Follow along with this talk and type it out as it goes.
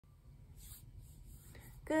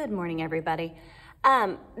Good morning, everybody.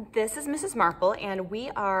 This is Mrs. Marple, and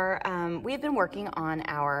we've been working on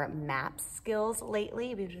our map skills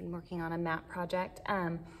lately. We've been working on a map project.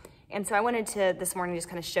 And so I wanted to this morning just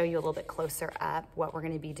kind of show you a little bit closer up what we're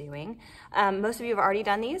going to be doing. Most of you have already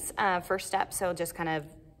done these first steps, so just kind of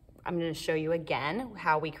I'm going to show you again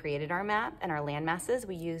how we created our map and our land masses.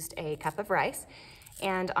 We used a cup of rice,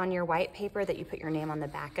 and on your white paper that you put your name on the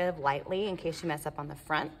back of lightly in case you mess up on the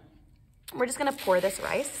front, we're just going to pour this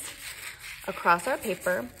rice across our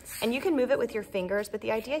paper, and you can move it with your fingers, but the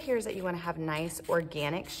idea here is that you want to have nice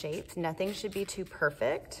organic shapes. Nothing should be too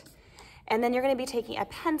perfect. And then you're going to be taking a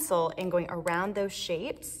pencil and going around those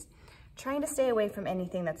shapes, trying to stay away from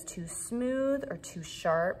anything that's too smooth or too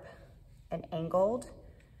sharp and angled.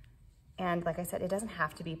 And like I said, it doesn't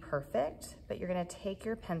have to be perfect, but you're going to take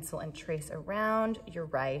your pencil and trace around your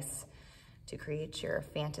rice to create your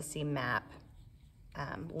fantasy map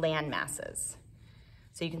land masses.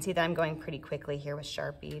 So you can see that I'm going pretty quickly here with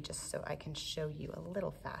Sharpie just so I can show you a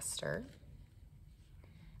little faster.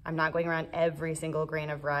 I'm not going around every single grain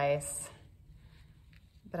of rice,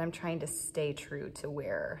 but I'm trying to stay true to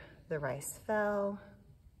where the rice fell.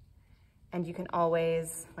 And you can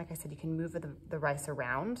always, like I said, you can move the rice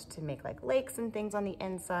around to make like lakes and things on the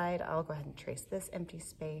inside. I'll go ahead and trace this empty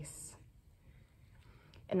space.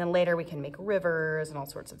 And then later we can make rivers and all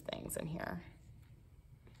sorts of things in here.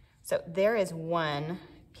 So there is one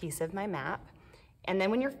piece of my map. And then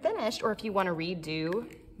when you're finished, or if you want to redo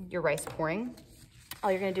your rice pouring,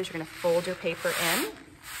 all you're going to do is you're going to fold your paper in,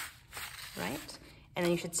 right? And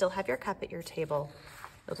then you should still have your cup at your table.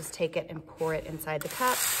 You'll just take it and pour it inside the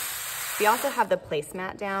cup. We also have the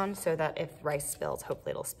placemat down so that if rice spills,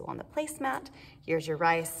 hopefully it'll spill on the placemat. Here's your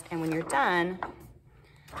rice, and when you're done,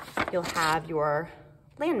 you'll have your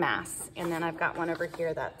landmass. And then I've got one over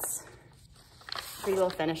here that's pretty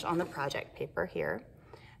well finished on the project paper here.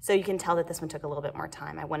 So you can tell that this one took a little bit more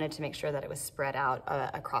time. I wanted to make sure that it was spread out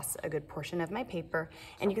across a good portion of my paper.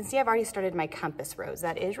 And you can see I've already started my compass rose.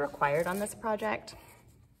 That is required on this project.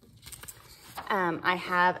 I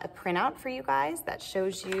have a printout for you guys that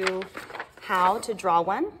shows you how to draw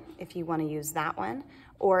one if you want to use that one,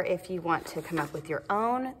 or if you want to come up with your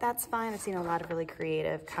own, that's fine. I've seen a lot of really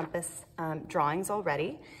creative compass drawings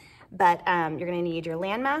already. But you're going to need your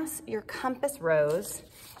landmass, your compass rose,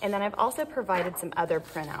 and then I've also provided some other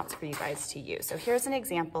printouts for you guys to use. So here's an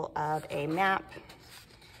example of a map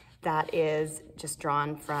that is just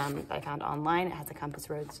drawn from, that I found online. It has a compass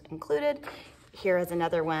rose included. Here is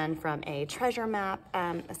another one from a treasure map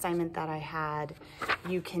assignment that I had.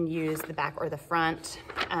 You can use the back or the front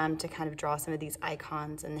to kind of draw some of these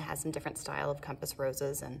icons, and it has some different style of compass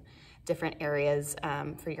roses and different areas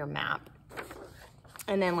for your map.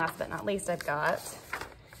 And then last but not least, I've got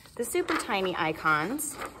the super tiny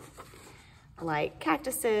icons like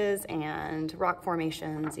cactuses and rock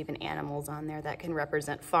formations, even animals on there that can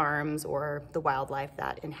represent farms or the wildlife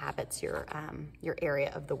that inhabits your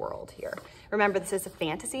area of the world here. Remember, this is a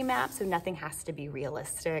fantasy map, so nothing has to be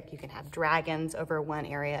realistic. You can have dragons over one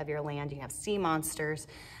area of your land. You can have sea monsters,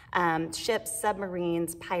 ships,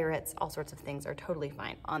 submarines, pirates, all sorts of things are totally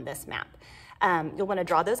fine on this map. You'll want to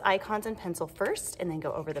draw those icons in pencil first and then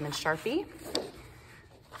go over them in Sharpie.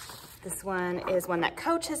 This one is one that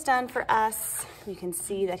Coach has done for us. You can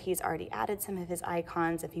see that he's already added some of his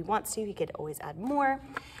icons. If he wants to, he could always add more.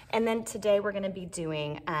 And then today we're going to be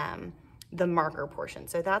doing the marker portion.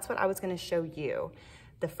 So that's what I was going to show you.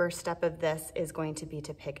 The first step of this is going to be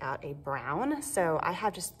to pick out a brown. So I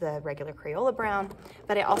have just the regular Crayola brown,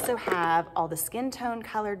 but I also have all the skin tone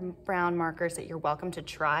colored brown markers that you're welcome to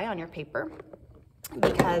try on your paper,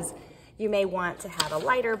 because you may want to have a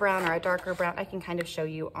lighter brown or a darker brown. I can kind of show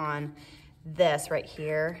you on this right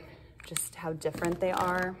here, just how different they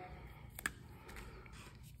are.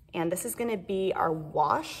 And this is going to be our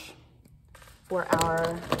wash for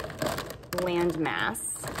our land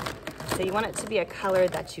mass. So you want it to be a color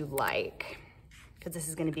that you like, because this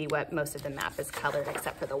is going to be what most of the map is colored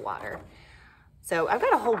except for the water. So I've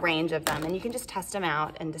got a whole range of them, and you can just test them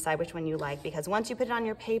out and decide which one you like, because once you put it on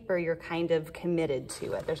your paper, you're kind of committed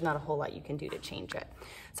to it. There's not a whole lot you can do to change it.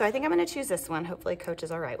 So I think I'm going to choose this one. Hopefully Coach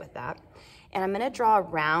is all right with that. And I'm going to draw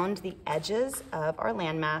around the edges of our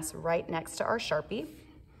landmass right next to our Sharpie.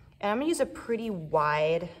 And I'm going to use a pretty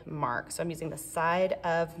wide mark. So I'm using the side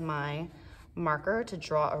of my marker to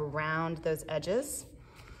draw around those edges.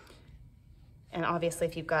 And obviously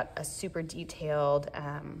if you've got a super detailed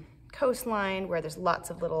coastline where there's lots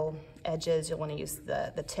of little edges, you'll want to use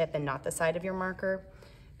the tip and not the side of your marker.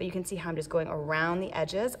 But you can see how I'm just going around the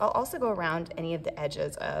edges. I'll also go around any of the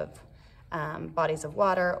edges of bodies of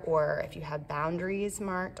water, or if you have boundaries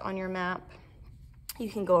marked on your map, you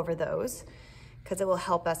can go over those because it will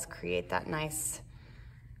help us create that nice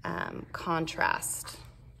contrast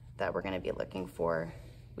that we're going to be looking for.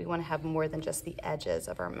 We want to have more than just the edges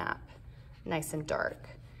of our map nice and dark,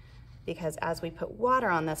 because as we put water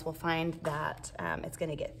on this, we'll find that it's going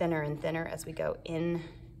to get thinner and thinner as we go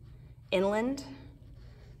inland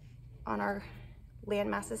on our land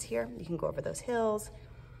masses here. You can go over those hills.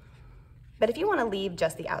 But if you want to leave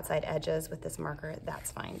just the outside edges with this marker,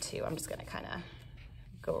 that's fine too. I'm just going to kind of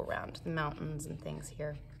go around the mountains and things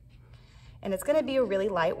here. And it's going to be a really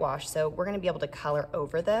light wash, so we're going to be able to color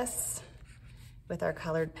over this with our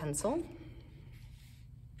colored pencil.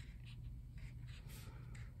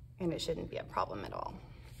 And it shouldn't be a problem at all.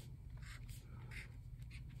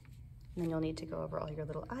 And then you'll need to go over all your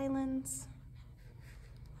little islands.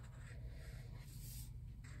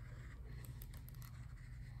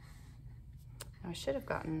 I should have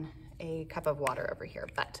gotten a cup of water over here,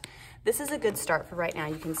 but this is a good start for right now.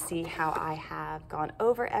 You can see how I have gone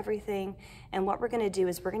over everything. And what we're gonna do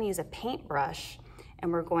is we're gonna use a paintbrush,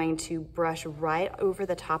 and we're going to brush right over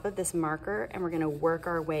the top of this marker, and we're gonna work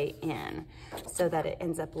our way in so that it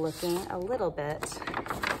ends up looking a little bit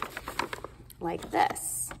like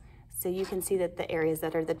this. So you can see that the areas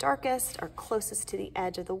that are the darkest are closest to the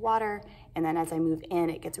edge of the water, and then as I move in,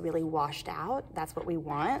 it gets really washed out. That's what we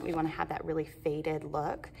want. We want to have that really faded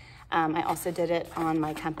look. I also did it on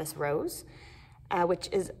my Compass Rose, which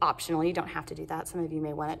is optional. You don't have to do that. Some of you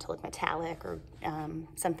may want it to look metallic or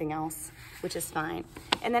something else, which is fine.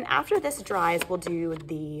 And then after this dries, we'll do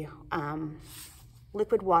the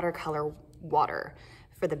liquid watercolor water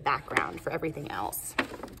for the background for everything else.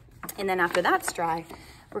 And then after that's dry,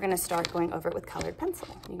 we're gonna start going over it with colored pencil.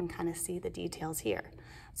 You can kind of see the details here.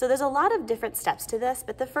 So there's a lot of different steps to this,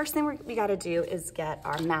 but the first thing we gotta do is get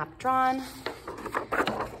our map drawn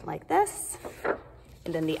like this,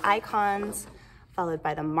 and then the icons, followed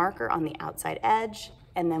by the marker on the outside edge,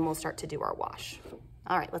 and then we'll start to do our wash.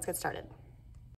 All right, let's get started.